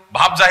ইউ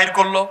ভাব জাহির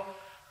করলো,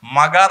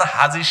 মাগার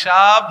হাজী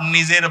সাহেব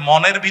নিজের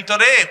মনের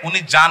ভিতরে উনি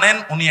জানেন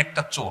উনি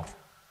একটা চোর।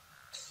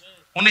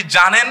 উনি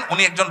জানেন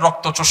উনি একজন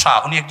রক্তচোষা,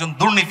 উনি একজন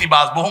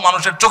দুর্নীতিবাজ, বহু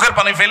মানুষের চোখের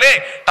পানি ফেলে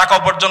টাকা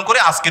উপার্জন করে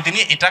আজকে তিনি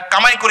এটা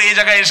কামাই করে এই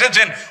জায়গায়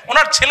এসেছেন।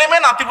 ওনার ছেলে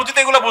মেয়ে নাতিপুতিতে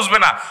এগুলো বুঝবে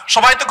না,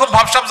 সবাই তো খুব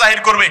ভাবসাব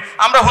জাহির করবে,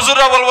 আমরা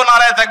হুজুররা বলবো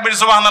নারায়ে তাকবীর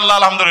সুবহানাল্লাহ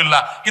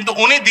আলহামদুলিল্লাহ, কিন্তু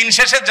উনি দিন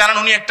শেষে জানেন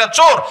উনি একটা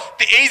চোর।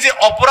 তো এই যে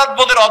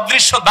অপরাধবোধের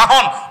অদৃশ্য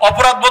দাহন,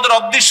 অপরাধবোধের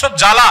অদৃশ্য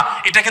জ্বালা,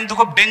 এটা কিন্তু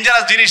খুব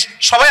ডেঞ্জারাস জিনিস।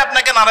 সবাই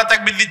আপনাকে নারায়ে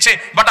তাকবীর দিচ্ছে,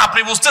 বাট আপনি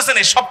বুঝতেছেন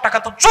এই সব টাকা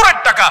তো চোরের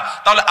টাকা,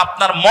 তাহলে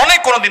আপনার মনে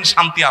কোনোদিন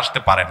শান্তি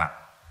আসতে পারে না।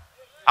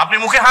 আপনি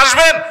মুখে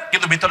হাসবেন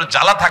কিন্তু ভিতরে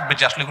জ্বালা থাকবে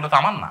যে আসলে এগুলো তো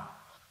আমার না।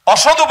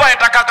 অসৎ উপায়ে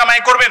টাকা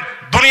কামাই করবেন,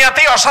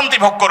 দুনিয়াতেই অশান্তি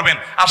ভোগ করবেন,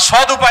 আর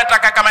সৎ উপায়ে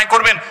টাকা কামাই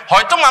করবেন,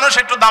 হয়তো মানুষ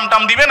একটু দাম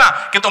টাম দিবে না,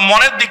 কিন্তু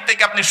মনের দিক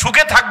থেকে আপনি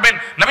সুখে থাকবেন।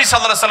 নবী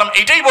সাল্লাল্লাহু আলাইহি ওয়াসাল্লাম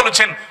এইটাই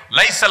বলেছেন,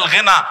 লাইসাল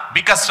গিনা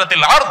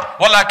বিকাসরাতিল আরদ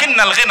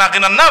ওয়ালাকিন্নাল গিনা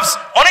গিনান নাফস।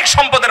 অনেক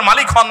সম্পদের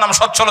মালিক হওয়ার নাম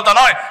সচ্ছলতা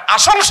নয়,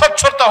 আসল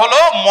সচ্ছলতা হলো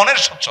মনের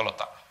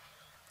সচ্ছলতা।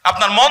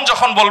 আপনার মন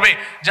যখন বলবে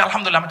যে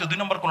আলহামদুলিল্লাহ আমি তো 2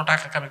 নম্বর কোনো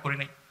টাকা কামাই করি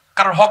নাই,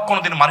 কারণ হক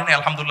কোনোদিন মারি নাই,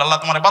 আলহামদুলিল্লাহ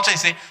আল্লাহ তোমারে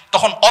বাঁচাইছে,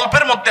 তখন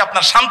অল্পের মধ্যে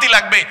আপনার শান্তি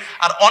লাগবে।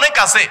 আর অনেক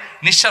আছে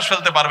নিঃশ্বাস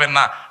ফেলতে পারবেন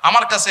না।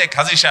 আমার কাছে এক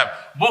হাজী সাহেব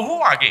বহু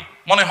আগে,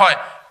 মনে হয়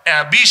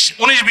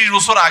 19-20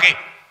 বছর আগে,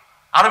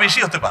 আরো বেশি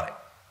হতে পারে,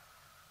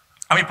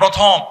 আমি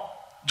প্রথম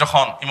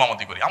যখন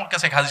ইমামতি করি, আমার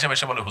কাছে এক হাজী সাহেব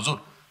এসে বলে, হুজুর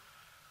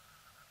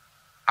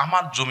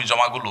আমার জমি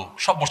জমাগুলো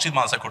সব মসজিদ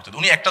মাদ্রাসা করতে,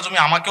 উনি একটা জমি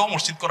আমাকেও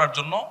মসজিদ করার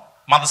জন্য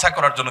মাদ্রাসা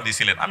করার জন্য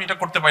দিয়েছিলেন, আমি এটা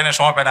করতে পারি না,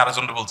 সময় পাই না,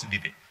 আরেকজনকে বলছি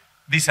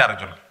দিছে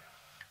আরেকজনকে।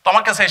 তো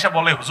আমার কাছে এসে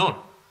বলে, হুজুর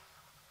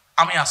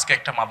আমি আজকে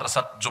একটা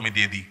মাদ্রাসার জমি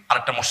দিয়ে দিই,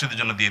 আরেকটা মসজিদের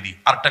জন্য দিয়ে দিই,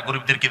 আরেকটা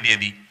গরিবদেরকে দিয়ে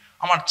দিই,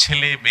 আমার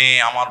ছেলে মেয়ে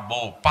আমার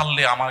বউ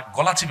পারলে আমার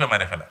গলা চিপে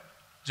মেরে ফেলে,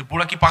 যে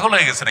বুড়া কি পাগল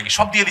হয়ে গেছে নাকি,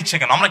 সব দিয়ে দিচ্ছে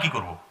কেন, আমরা কি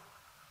করব?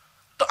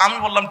 তো আমি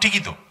বললাম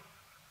ঠিকই তো,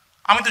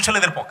 আমি তো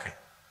ছেলেদের পক্ষে,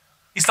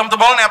 ইসলাম তো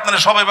বলেন আপনারা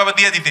সব এভাবে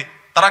দিয়ে দিতে,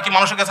 তারা কি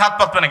মানুষের কাছে হাত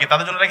পাতবে নাকি,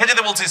 তাদের জন্য রেখে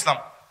যেতে বলছে ইসলাম,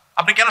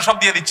 আপনি কেন সব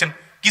দিয়ে দিচ্ছেন,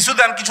 কিছু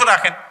দেন কিছু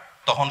রাখেন।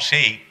 তখন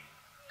সেই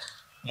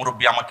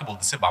মুরব্বী আমাকে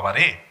বলতেছে, বাবা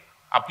রে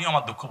আপনিও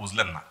আমার দুঃখ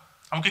বুঝলেন না।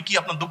 আমাকে কি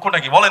আপনার দুঃখটা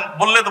কি বলেন,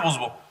 বললে তো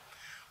বুঝবো।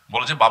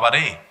 বলে যে বাবা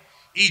রে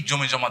এই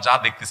জমি জমা যা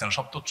দেখতেছেন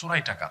সব তো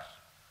চোরাই টাকার।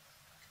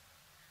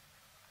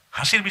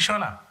 হাসির বিষয়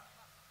না,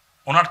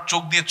 ওনার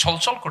চোখ দিয়ে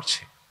ছলছল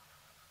করছে,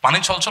 পানি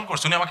ছলছল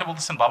করছে, উনি আমাকে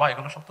বলতেছেন বাবা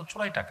এগুলো সব তো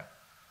চোরাই টাকা,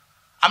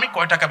 আমি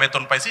কয় টাকা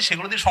বেতন পাইছি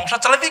সেগুলো দিয়ে সংসার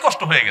চালাতেই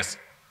কষ্ট হয়ে গেছে।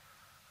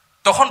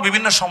 তখন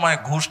বিভিন্ন সময়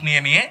ঘুষ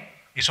নিয়ে নিয়ে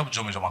এসব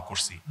জমি জমা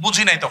করছি,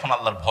 বুঝি নাই তখন,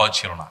 আল্লাহর ভয়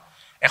ছিল না।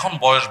 এখন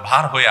বয়স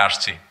ভার হয়ে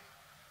আসছে,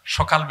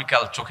 সকাল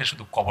বিকাল চোখে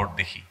শুধু কবর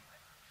দেখি,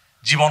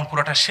 জীবন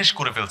পুরোটা শেষ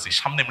করে ফেলছি,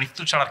 সামনে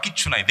মৃত্যু ছাড়া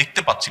কিচ্ছু নাই,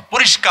 দেখতে পাচ্ছি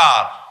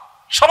পরিষ্কার,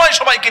 সবাই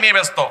সবাইকে নিয়ে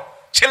ব্যস্ত,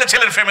 ছেলে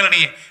ছেলের ফ্যামিলি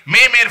নিয়ে,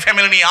 মেয়ে মেয়ের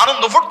ফ্যামিলি নিয়ে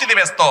আনন্দ ফুর্তিতে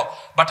ব্যস্ত,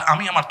 বাট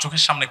আমি আমার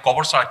চোখের সামনে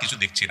কবর ছাড়া কিছু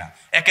দেখছি না।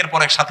 একের পর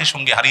এক সাথী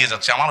সঙ্গে হারিয়ে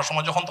যাচ্ছে, আমার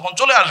সময় যখন তখন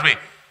চলে আসবে।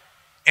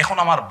 এখন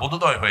আমার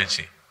বোধোদয়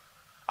হয়েছে,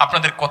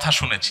 আপনাদের কথা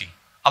শুনেছি,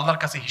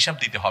 আল্লাহর কাছে হিসাব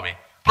দিতে হবে,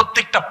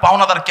 প্রত্যেকটা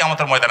পাওনাদার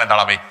কিয়ামতের ময়দানে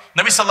দাঁড়াবে।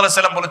 নবী সাল্লাল্লাহু আলাইহি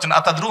ওয়াসাল্লাম বলেছেন,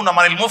 আতাদরুনা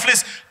মানিল মুফলিস,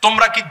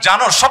 তোমরা কি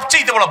জানো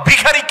সবচেয়ে বড়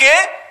ভিখারি কে?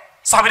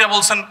 সাহাবীরা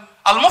বলছেন,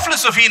 আল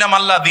মুফলিসু ফিনা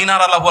মাল্লা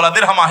দিনার আলা ওয়ালা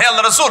দিরহাম, হে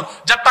আল্লাহর রাসূল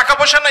যার টাকা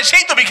পয়সা নাই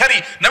সেই তো ভিখারি।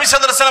 নবী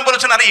সাল্লাল্লাহু আলাইহি ওয়াসাল্লাম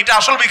বলেছেন, আরে এটা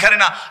আসল ভিখারি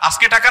না,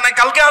 আজকে টাকা নাই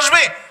কালকে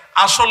আসবে।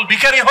 আসল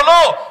ভিখারি হলো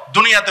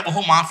দুনিয়াতে বহু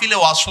মাহফিলে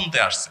ওয়াজ শুনতে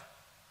আসছে,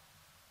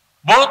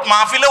 বহুত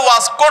মাহফিলে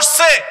ওয়াজ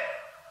করছে,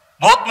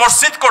 বহুত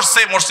মসজিদ করছে,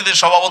 মসজিদের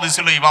সভাপতি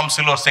ছিল, ইমাম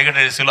ছিল,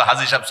 সেক্রেটারি ছিল,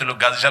 হাজী সাহেব ছিল,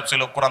 গাজী সাহেব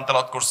ছিল, কোরআন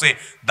তেলাওয়াত করছে,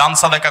 দান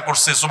সাদাকা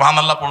করছে,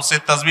 সুবহানাল্লাহ পড়ছে,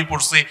 তাসবিহ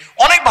পড়ছে,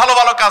 অনেক ভালো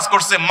ভালো কাজ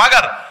করছে।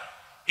 মাগার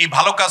এই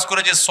ভালো কাজ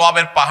করে যে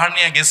সওয়াবের পাহাড়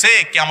নিয়ে গেছে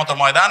কিয়ামতের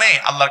ময়দানে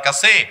আল্লাহর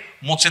কাছে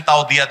মুছে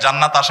তাও দিয়া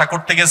জান্নাত আশা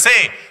করতে গেছে,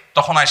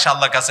 তখন আয়েশা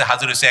আল্লাহর কাছে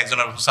হাজির হয়েছে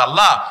একজনের,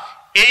 আল্লাহ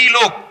এই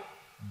লোক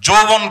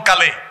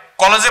যৌবনকালে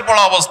কলেজে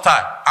পড়া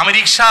অবস্থায় আমি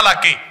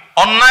রিকশাওয়ালাকে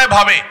অন্যায়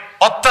ভাবে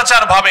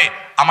অত্যাচার ভাবে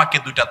আমাকে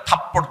 2টা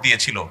থাপ্পড়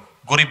দিয়েছিল,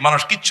 গরিব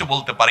মানুষ কিচ্ছু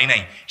বলতে পারি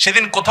নাই,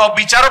 সেদিন কোথাও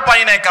বিচারও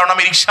পাই নাই, কারণ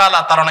আমি রিকশাওয়ালা,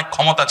 তার অনেক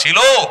ক্ষমতা ছিল।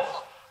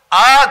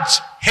 আজ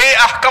হে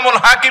আহকামুল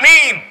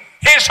হাকিমিন,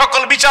 হে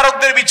সকল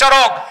বিচারকদের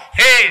বিচারক,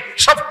 হে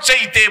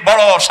সবচেয়ে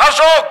বড়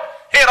শাসক,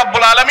 হে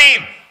রব্বুল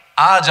আলামিন,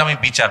 আজ আমি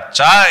বিচার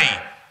চাই।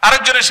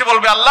 আরেকজন এসে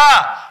বলবে, আল্লাহ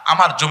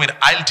আমার জমির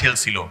আইল ঠেল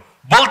ছিল,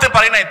 বলতে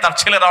পারি নাই, তার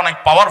ছেলেরা অনেক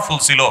পাওয়ারফুল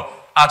ছিল,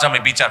 আজ আমি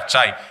বিচার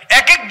চাই।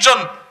 এক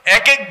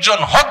একজন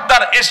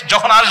হকদার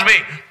যখন আসবে,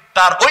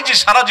 তার ওই যে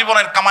সারা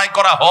জীবনের কামাই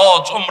করা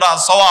হজ উমরা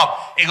সওয়াব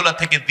এগুলো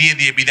থেকে দিয়ে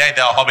দিয়ে বিদায়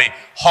দেওয়া হবে,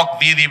 হক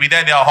দিয়ে দিয়ে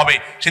বিদায় দেওয়া হবে।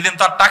 সেদিন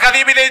তার টাকা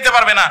দিয়ে বিদায় দিতে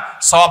পারবে না,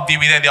 সওয়াব দিয়ে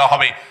বিদায় দেওয়া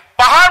হবে।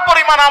 পাহাড়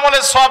পরিমাণ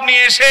আমলের সওয়াব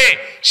নিয়ে এসে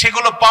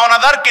সেগুলো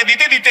পাওনাদারকে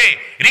দিতে দিতে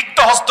রিক্ত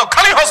হস্ত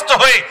খালি হস্ত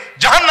হয়ে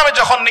জাহান্নামে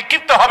যখন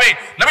নিক্ষিপ্ত হবে,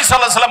 নবী সাল্লাল্লাহু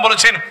আলাইহি ওয়াসাল্লাম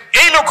বলেছেন,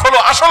 এই লোক হলো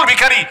আসল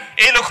ভিখারি,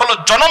 এই লোক হলো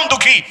জনম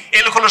দুঃখী,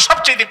 এই লোক হলো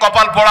সবচেয়ে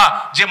কপাল পোড়া,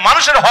 যে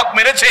মানুষের হক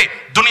মেরেছে,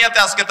 দুনিয়াতে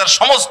আজকে তার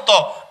সমস্ত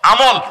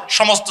আমল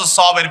সমস্ত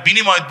সওয়াবের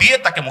বিনিময় দিয়ে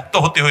তাকে মুক্ত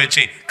হতে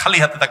হয়েছে, খালি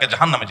হাতে তাকে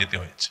জাহান্নামে যেতে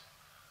হয়েছে।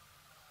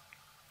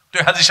 তো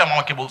এই হাদিস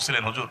আমাকে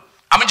বলছিলেন, হুজুর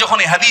আমি যখন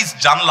এই হাদিস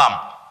জানলাম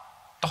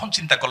তখন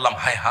চিন্তা করলাম,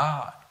 হায়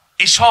হায়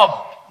এইসব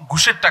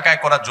ঘুষের টাকায়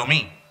করা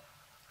জমি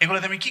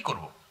এগুলোতে আমি কি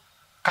করব,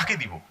 কাকে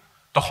দিব?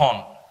 তখন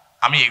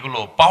আমি এগুলো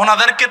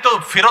পাওনাদারকে তো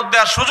ফেরত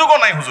দেওয়ার সুযোগও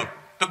নাই হুজুর,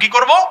 তো কি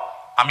করব?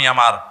 আমি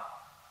আমার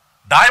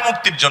দায়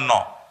মুক্তির জন্য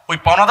ওই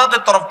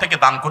পাওনাদারদের তরফ থেকে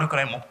দান করে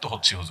করে মুক্ত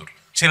হচ্ছি হুজুর।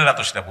 ছেলেরা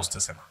তো সেটা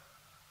বুঝতেছে না,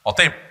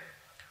 অতএব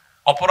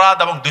অপরাধ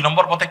এবং 2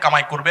 নম্বর পথে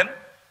কামাই করবেন,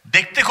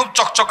 দেখতে খুব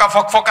চকচকা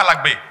ফকফকা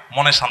লাগবে,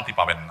 মনে শান্তি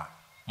পাবেন না।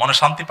 মনে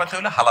শান্তি পেতে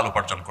হলে হালাল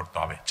উপার্জন করতে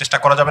হবে। চেষ্টা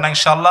করা যাবে না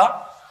ইনশাআল্লাহ?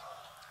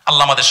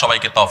 আল্লাহ আমাদের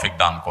সবাইকে তৌফিক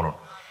দান করুন,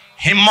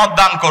 হিম্মত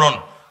দান করুন।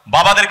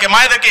 বাবাদেরকে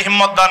মায়েদেরকে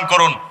হিম্মত দান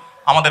করুন,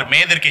 আমাদের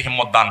মেয়েদেরকে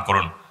হিম্মত দান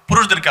করুন,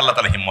 পুরুষদেরকে আল্লাহ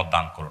তাআলা হিম্মত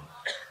দান করুন।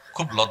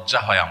 খুব লজ্জা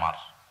হয় আমার,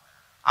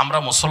 আমরা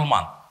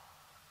মুসলমান,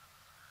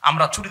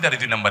 আমরা চুরিদারি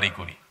 2 নম্বরই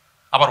করি,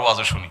 আবার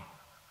ওয়াজও শুনি।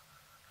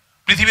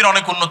 পৃথিবীর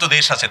অনেক উন্নত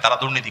দেশ আছে, তারা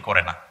দুর্নীতি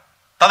করে না,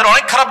 তাদের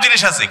অনেক খারাপ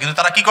জিনিস আছে, কিন্তু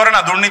তারা কি করে না?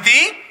 দুর্নীতি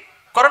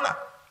করে না।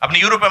 আপনি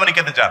ইউরোপ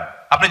আমেরিকাতে যান,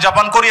 আপনি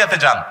জাপান কোরিয়াতে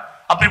যান,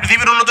 আপনি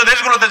পৃথিবীর উন্নত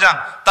দেশগুলোতে যান,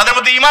 তাদের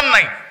মধ্যে ঈমান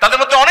নাই, তাদের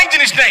মধ্যে অনেক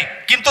জিনিস নাই,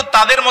 কিন্তু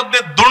তাদের মধ্যে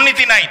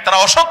দুর্নীতি নাই, তারা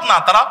অসৎ না,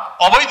 তারা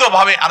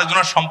অবৈধভাবে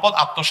আরেকজনের সম্পদ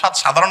আত্মসাৎ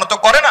সাধারণত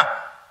করে না।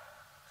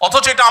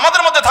 অথচ এটা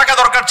আমাদের মধ্যে থাকা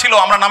দরকার ছিল,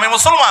 আমরা নামে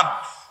মুসলমান।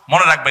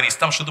 মনে রাখবেন,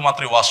 ইসলাম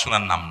শুধুমাত্র ওয়াজ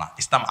শোনার নাম না,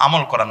 ইসলাম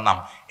আমল করার নাম।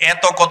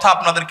 এত কথা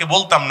আপনাদেরকে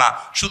বলতাম না,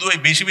 শুধু ওই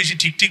বেশি বেশি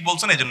ঠিক ঠিক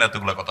বলছেন, এই জন্য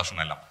এতগুলো কথা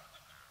শুনাইলাম।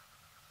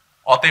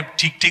 অতএব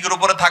ঠিক ঠিকের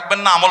উপরে থাকবেন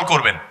না, আমল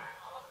করবেন।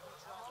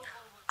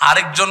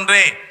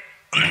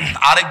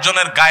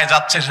 আরেকজনের গায়ে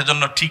যাচ্ছে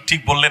সেজন্য ঠিক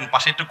ঠিক বললেন,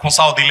 পাশে একটু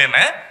খোঁচাও দিলেন,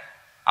 হ্যাঁ,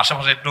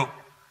 আশেপাশে একটু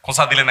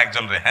খোঁচা দিলেন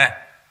একজন রে, হ্যাঁ,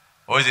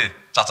 ওই যে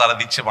চাচারা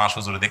দিচ্ছে বাঁশ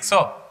হুজুরে, দেখছো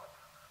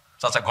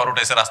চাচা ঘর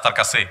উঠেছে রাস্তার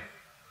কাছে,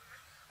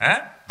 হ্যাঁ,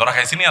 ধরা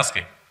খাইছি নি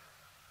আজকে।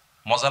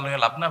 মজা লইয়া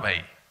লাভ না ভাই,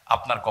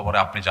 আপনার কবরে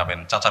আপনি যাবেন,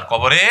 চাচার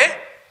কবরে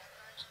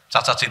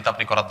চাচা চিন্তা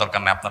আপনি করার দরকার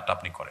নেই, আপনারটা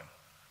আপনি করেন।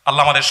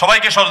 আল্লাহ আমাদের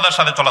সবাইকে সরদার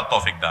সাথে চলার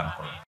তৌফিক দান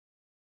করুন।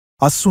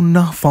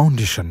 আস-সুন্নাহ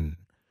ফাউন্ডেশন,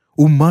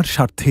 উম্মার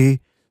স্বার্থে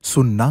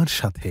সুন্নাহর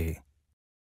সাথে।